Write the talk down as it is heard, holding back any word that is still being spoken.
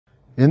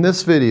In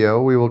this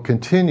video, we will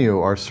continue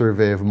our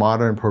survey of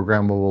modern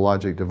programmable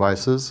logic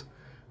devices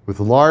with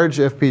large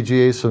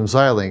FPGAs from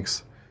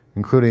Xilinx,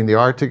 including the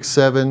Arctic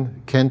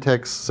 7,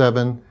 Kentex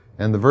 7,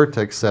 and the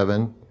Vertex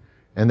 7,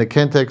 and the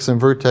Kentex and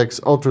Vertex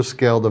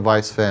ultra-scale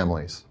device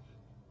families.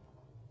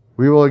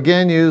 We will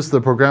again use the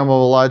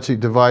programmable logic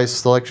device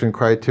selection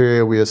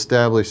criteria we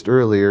established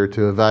earlier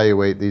to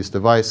evaluate these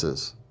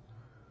devices.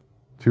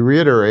 To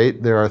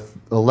reiterate, there are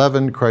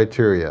 11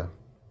 criteria.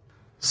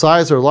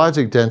 Size or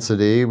logic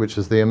density, which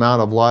is the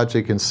amount of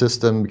logic in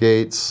system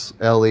gates,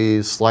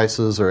 LEs,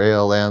 slices, or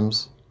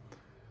ALMs.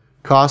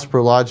 Cost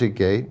per logic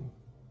gate.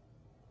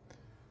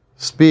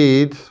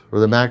 Speed, or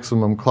the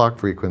maximum clock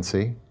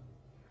frequency.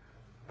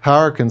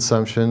 Power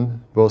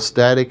consumption, both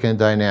static and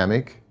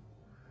dynamic.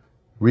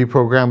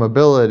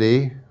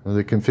 Reprogrammability, or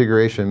the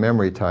configuration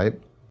memory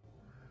type.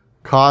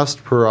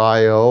 Cost per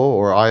I/O,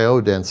 or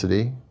I/O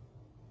density.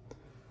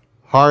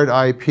 Hard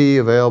IP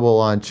available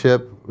on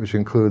chip, which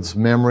includes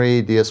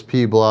memory,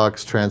 DSP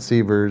blocks,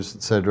 transceivers,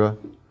 etc.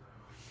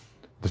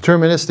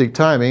 Deterministic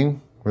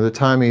timing, where the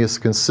timing is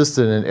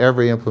consistent in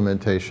every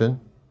implementation.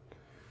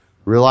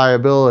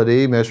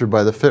 Reliability, measured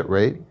by the fit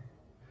rate.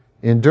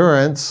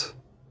 Endurance,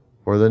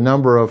 or the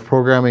number of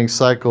programming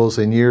cycles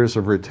and years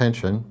of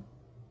retention.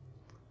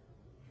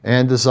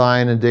 And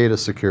design and data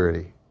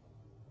security.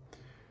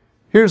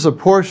 Here's a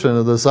portion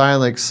of the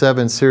Xilinx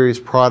 7 series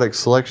product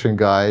selection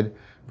guide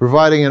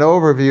providing an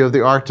overview of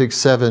the Arctic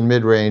 7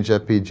 mid-range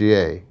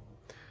FPGA.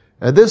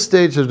 At this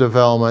stage of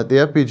development, the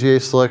FPGA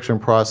selection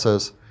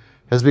process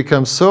has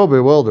become so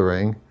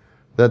bewildering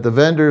that the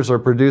vendors are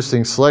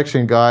producing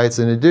selection guides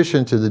in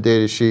addition to the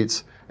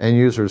datasheets and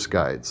users'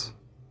 guides.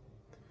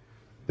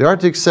 The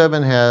Arctic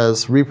 7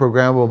 has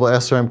reprogrammable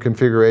SRAM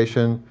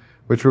configuration,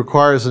 which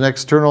requires an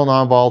external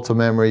non-volatile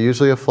memory,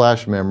 usually a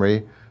flash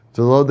memory,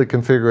 to load the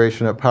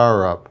configuration at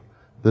power-up.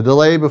 The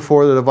delay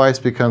before the device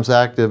becomes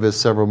active is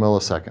several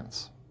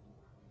milliseconds.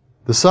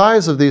 The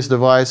size of these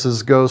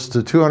devices goes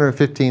to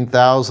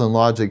 215,000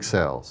 logic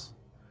cells.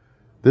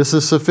 This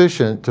is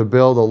sufficient to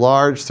build a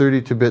large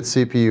 32-bit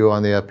CPU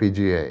on the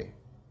FPGA.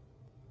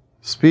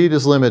 Speed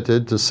is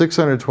limited to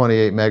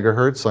 628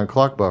 MHz on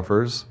clock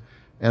buffers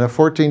and a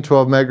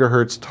 1412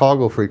 MHz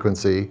toggle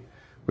frequency,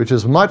 which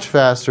is much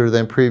faster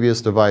than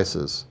previous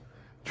devices.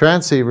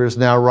 Transceivers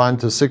now run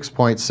to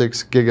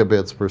 6.6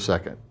 gigabits per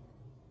second.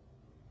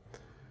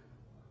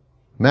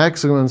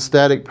 Maximum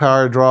static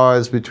power draw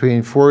is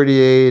between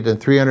 48 and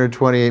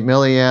 328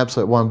 milliamps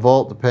at 1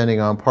 volt, depending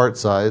on part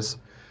size.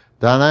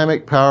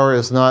 Dynamic power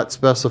is not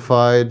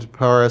specified.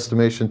 Power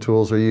estimation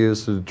tools are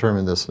used to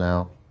determine this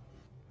now.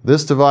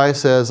 This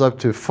device has up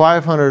to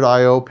 500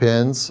 I/O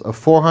pins, a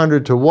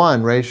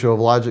 400-to-1 ratio of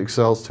logic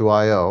cells to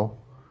I/O.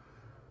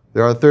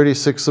 There are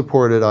 36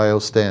 supported I/O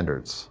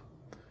standards.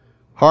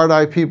 Hard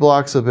IP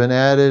blocks have been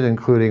added,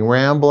 including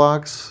RAM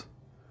blocks,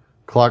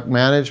 clock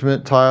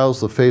management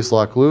tiles, the phase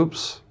lock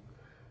loops,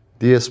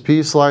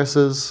 DSP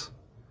slices,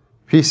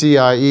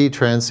 PCIe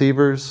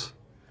transceivers,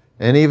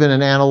 and even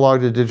an analog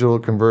to digital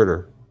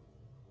converter.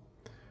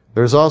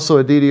 There's also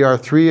a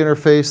DDR3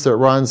 interface that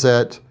runs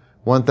at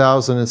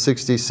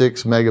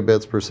 1066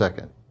 megabits per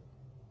second.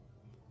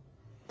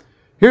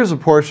 Here's a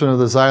portion of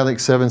the Xilinx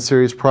 7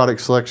 series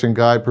product selection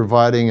guide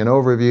providing an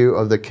overview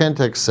of the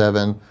Kentex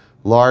 7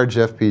 large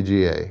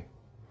FPGA.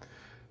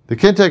 The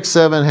Kentex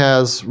 7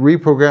 has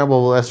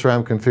reprogrammable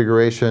SRAM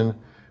configuration,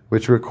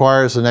 which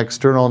requires an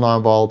external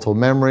non-volatile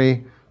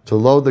memory to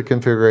load the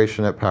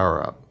configuration at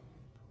power-up.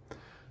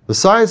 The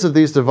size of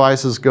these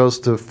devices goes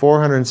to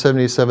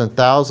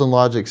 477,000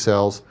 logic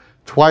cells,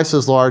 twice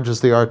as large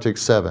as the Arctic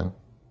 7.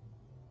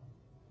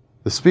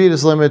 The speed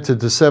is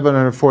limited to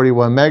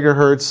 741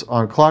 MHz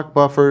on clock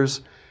buffers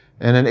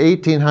and an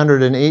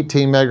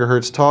 1818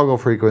 MHz toggle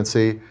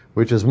frequency,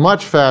 which is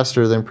much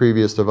faster than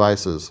previous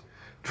devices.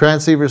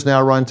 Transceivers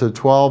now run to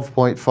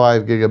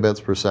 12.5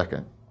 gigabits per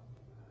second.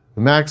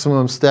 The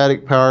maximum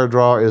static power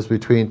draw is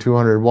between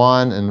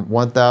 201 and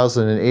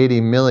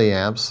 1080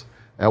 milliamps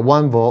at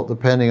 1 volt,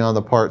 depending on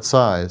the part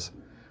size.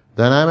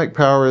 Dynamic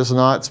power is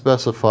not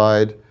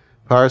specified.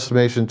 Power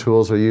estimation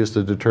tools are used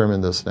to determine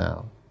this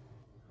now.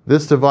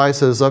 This device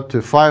has up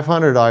to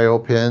 500 I/O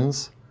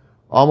pins,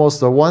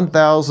 almost a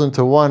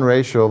 1,000-to-1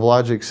 ratio of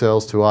logic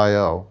cells to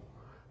I/O.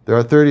 There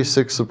are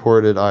 36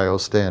 supported I/O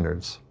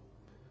standards.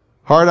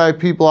 Hard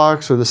IP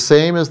blocks are the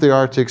same as the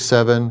Arctic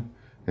 7,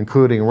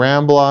 including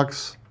RAM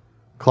blocks,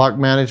 clock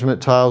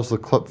management tiles, the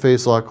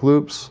phase lock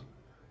loops,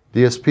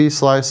 DSP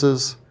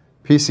slices,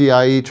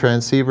 PCIe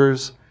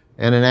transceivers,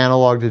 and an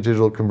analog to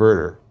digital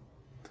converter.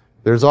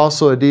 There's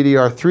also a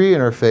DDR3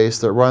 interface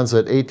that runs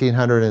at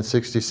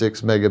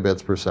 1866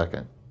 megabits per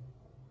second.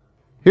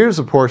 Here's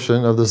a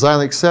portion of the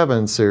Xilinx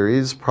 7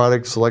 series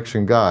product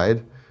selection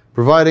guide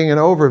providing an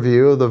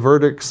overview of the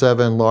Vertex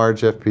 7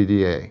 large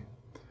FPGA.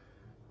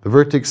 The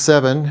Vertex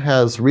 7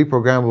 has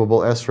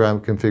reprogrammable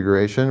SRAM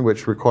configuration,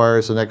 which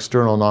requires an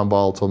external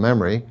non-volatile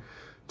memory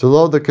to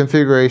load the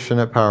configuration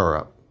at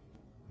power-up.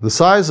 The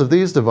size of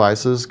these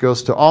devices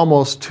goes to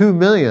almost 2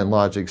 million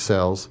logic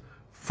cells,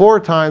 4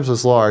 times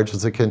as large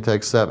as the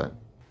Kentex 7.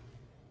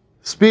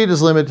 Speed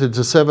is limited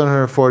to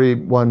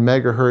 741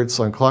 megahertz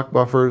on clock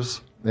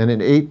buffers and an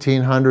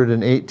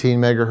 1818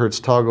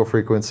 megahertz toggle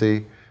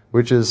frequency,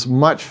 which is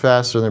much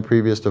faster than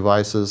previous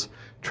devices.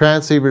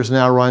 Transceivers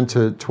now run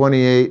to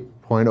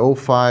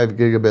 28.05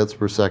 gigabits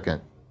per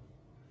second.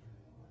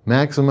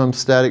 Maximum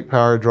static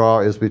power draw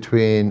is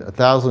between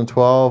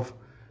 1012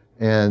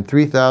 and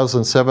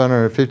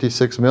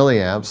 3756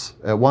 milliamps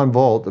at 1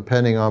 volt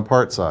depending on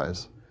part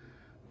size.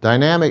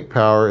 Dynamic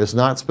power is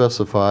not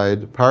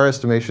specified. Power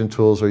estimation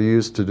tools are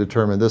used to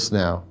determine this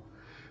now.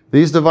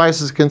 These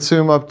devices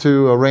consume up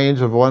to a range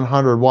of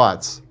 100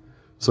 watts,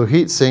 so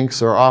heat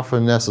sinks are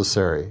often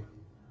necessary.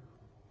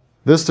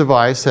 This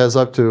device has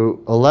up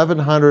to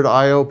 1100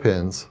 I/O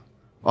pins,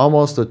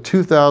 almost a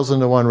 2000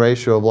 to 1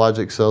 ratio of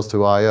logic cells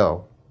to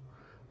I/O.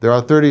 There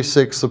are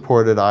 36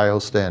 supported I/O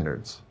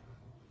standards.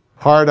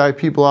 Hard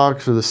IP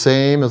blocks are the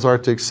same as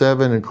Arctic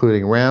 7,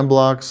 including RAM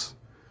blocks,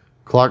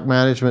 clock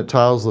management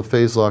tiles with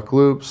phase lock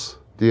loops,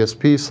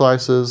 DSP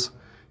slices,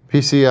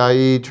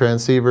 PCIe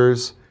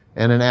transceivers,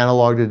 and an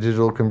analog to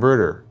digital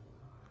converter.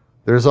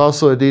 There's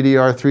also a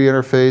DDR3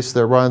 interface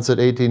that runs at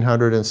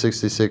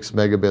 1866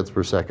 megabits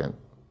per second.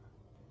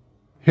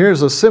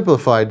 Here's a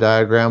simplified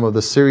diagram of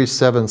the Series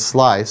 7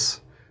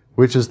 slice,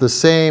 which is the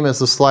same as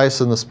the slice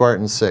in the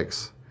Spartan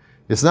 6.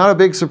 It's not a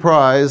big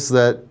surprise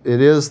that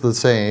it is the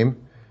same,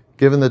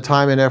 given the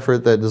time and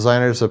effort that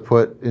designers have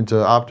put into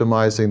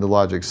optimizing the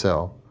logic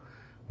cell.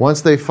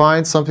 Once they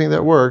find something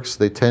that works,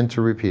 they tend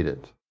to repeat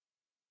it.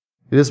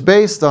 It is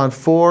based on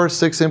 4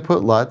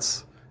 6-input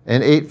LUTs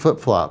and 8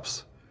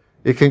 flip-flops.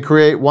 It can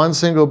create 1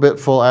 single bit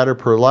full adder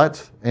per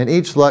LUT, and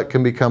each LUT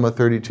can become a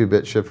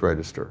 32-bit shift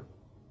register.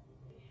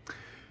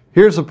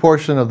 Here's a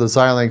portion of the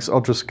Xilinx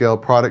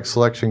UltraScale product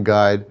selection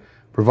guide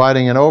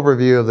providing an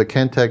overview of the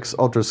Kentex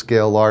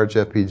UltraScale large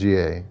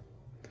FPGA.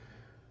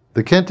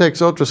 The Kentex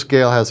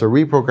UltraScale has a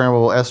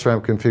reprogrammable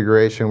SRAM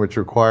configuration which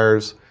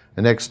requires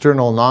an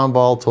external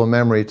non-volatile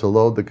memory to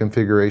load the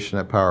configuration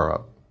at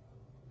power-up.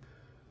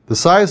 The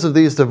size of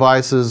these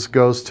devices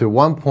goes to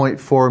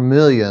 1.4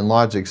 million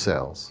logic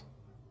cells.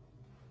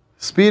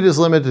 Speed is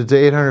limited to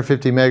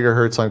 850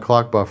 megahertz on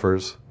clock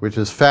buffers, which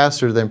is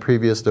faster than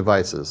previous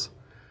devices.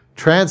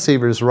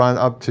 Transceivers run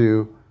up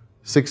to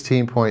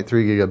 16.3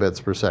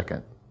 gigabits per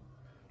second.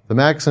 The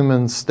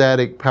maximum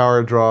static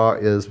power draw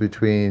is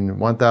between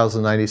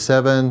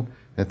 1097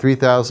 and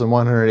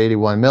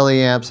 3181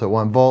 milliamps at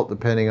 1 volt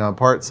depending on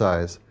part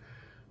size.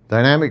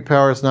 Dynamic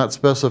power is not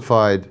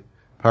specified.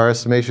 Power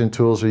estimation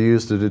tools are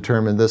used to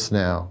determine this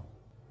now.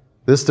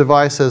 This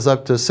device has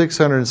up to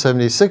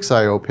 676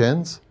 I/O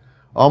pins,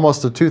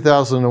 almost a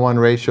 2000 to 1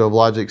 ratio of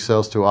logic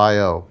cells to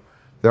I/O.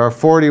 There are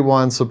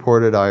 41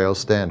 supported I/O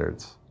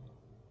standards.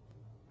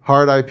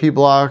 Hard IP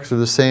blocks are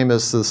the same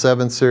as the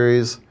 7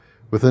 series,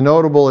 with the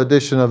notable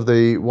addition of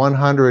the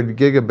 100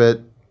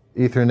 gigabit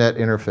Ethernet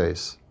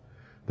interface.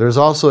 There's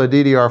also a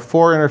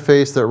DDR4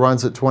 interface that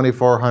runs at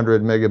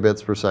 2400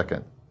 megabits per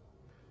second.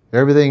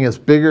 Everything is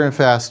bigger and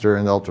faster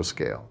in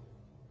UltraScale.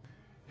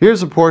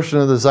 Here's a portion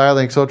of the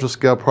Xilinx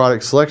UltraScale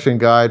product selection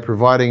guide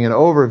providing an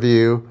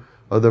overview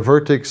of the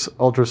Vertex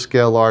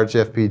UltraScale large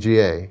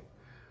FPGA.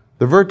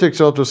 The Vertex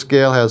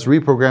UltraScale has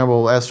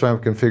reprogrammable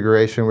SRAM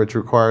configuration which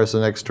requires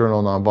an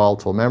external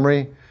non-volatile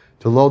memory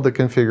to load the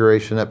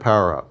configuration at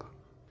power-up.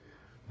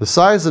 The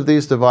size of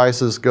these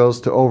devices goes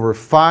to over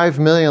 5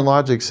 million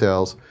logic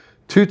cells,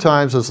 2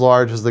 times as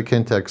large as the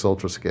Kentex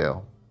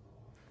UltraScale.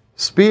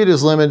 Speed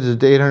is limited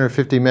to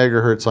 850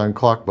 megahertz on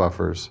clock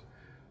buffers.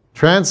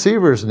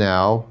 Transceivers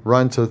now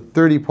run to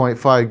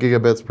 30.5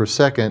 gigabits per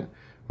second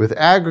with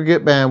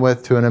aggregate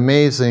bandwidth to an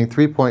amazing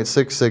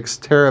 3.66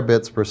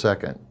 terabits per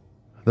second.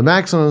 The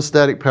maximum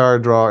static power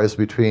draw is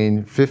between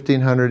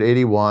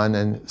 1581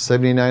 and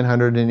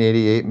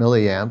 7988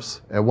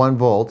 milliamps at 1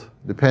 volt,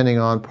 depending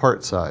on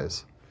part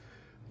size.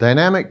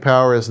 Dynamic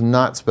power is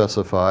not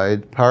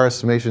specified. Power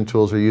estimation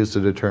tools are used to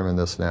determine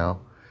this now.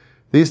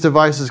 These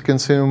devices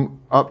consume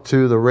up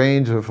to the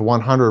range of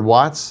 100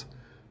 watts,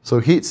 so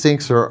heat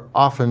sinks are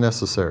often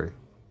necessary.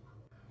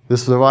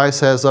 This device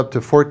has up to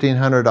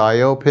 1400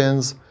 I/O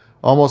pins,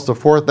 almost a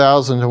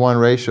 4000 to 1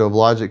 ratio of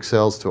logic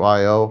cells to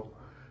I/O.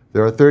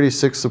 There are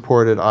 36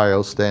 supported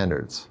I/O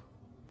standards.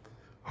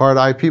 Hard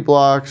IP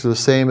blocks are the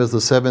same as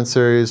the 7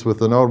 series with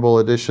the notable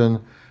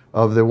addition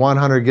of the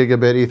 100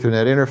 gigabit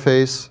Ethernet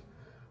interface.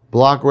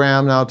 Block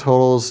RAM now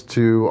totals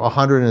to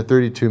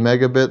 132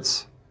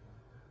 megabits.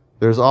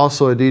 There's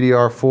also a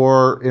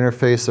DDR4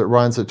 interface that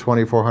runs at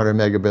 2400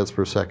 megabits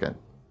per second.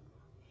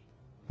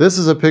 This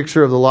is a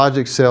picture of the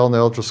logic cell in the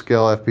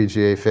UltraScale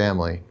FPGA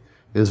family.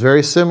 It is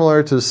very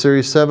similar to the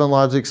Series 7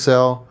 logic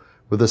cell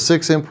with a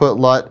 6-input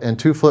LUT and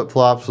 2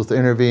 flip-flops with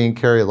intervening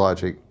carry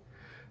logic.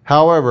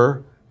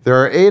 However, there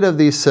are 8 of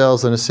these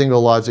cells in a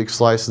single logic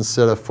slice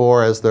instead of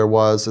 4 as there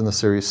was in the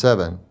Series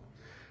 7.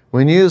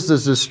 When used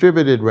as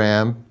distributed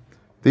RAM,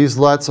 these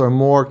LUTs are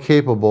more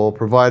capable,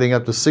 providing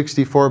up to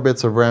 64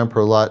 bits of RAM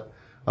per LUT,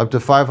 up to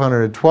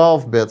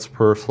 512 bits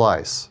per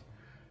slice.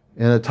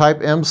 In a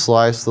Type M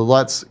slice, the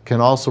LUTs can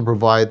also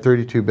provide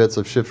 32 bits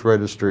of shift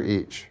register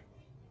each.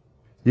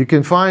 You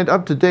can find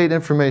up-to-date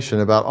information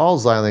about all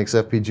Xilinx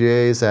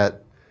FPGAs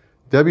at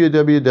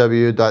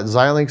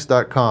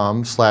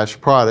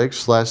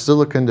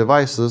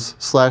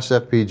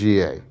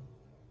www.xilinx.com/products/silicon-devices/FPGA.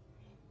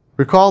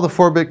 Recall the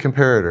 4-bit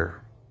comparator.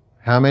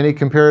 How many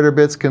comparator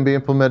bits can be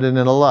implemented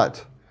in a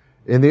LUT?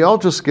 In the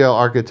ultra-scale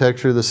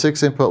architecture, the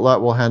 6-input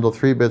LUT will handle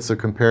 3 bits of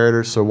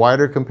comparators, so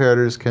wider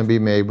comparators can be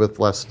made with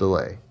less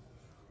delay.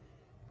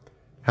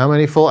 How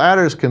many full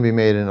adders can be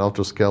made in an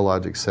ultra-scale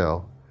logic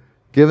cell?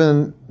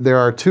 Given there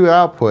are 2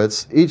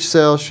 outputs, each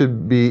cell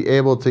should be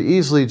able to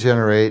easily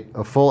generate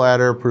a full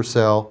adder per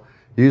cell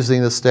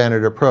using the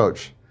standard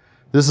approach.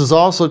 This is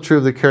also true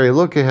of the carry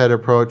look-ahead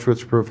approach,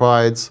 which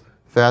provides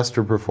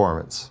faster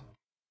performance.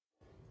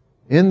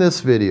 In this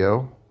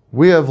video,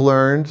 we have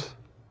learned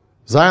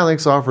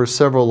Xilinx offers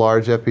several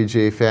large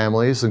FPGA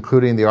families,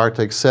 including the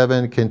Artex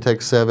 7,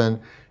 Kintex 7,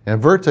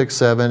 and Vertex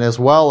 7, as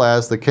well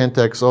as the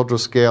Kintex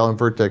UltraScale and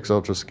Vertex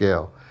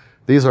UltraScale.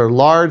 These are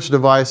large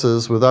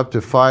devices with up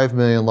to 5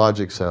 million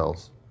logic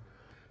cells.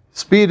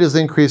 Speed has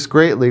increased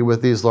greatly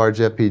with these large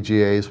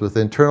FPGAs, with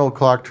internal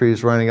clock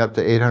trees running up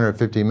to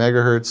 850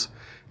 MHz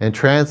and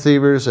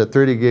transceivers at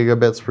 30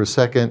 gigabits per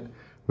second,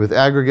 with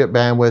aggregate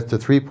bandwidth to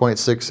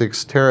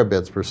 3.66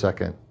 terabits per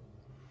second.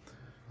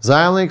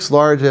 Xilinx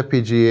large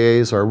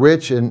FPGAs are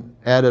rich in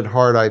added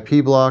hard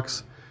IP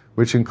blocks,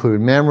 which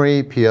include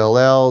memory,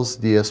 PLLs,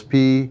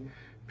 DSP,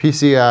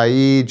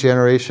 PCIe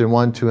Generation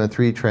 1, 2, and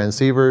 3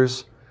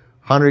 transceivers,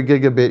 100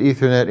 gigabit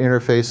Ethernet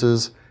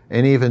interfaces,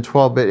 and even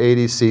 12-bit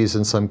ADCs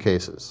in some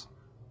cases.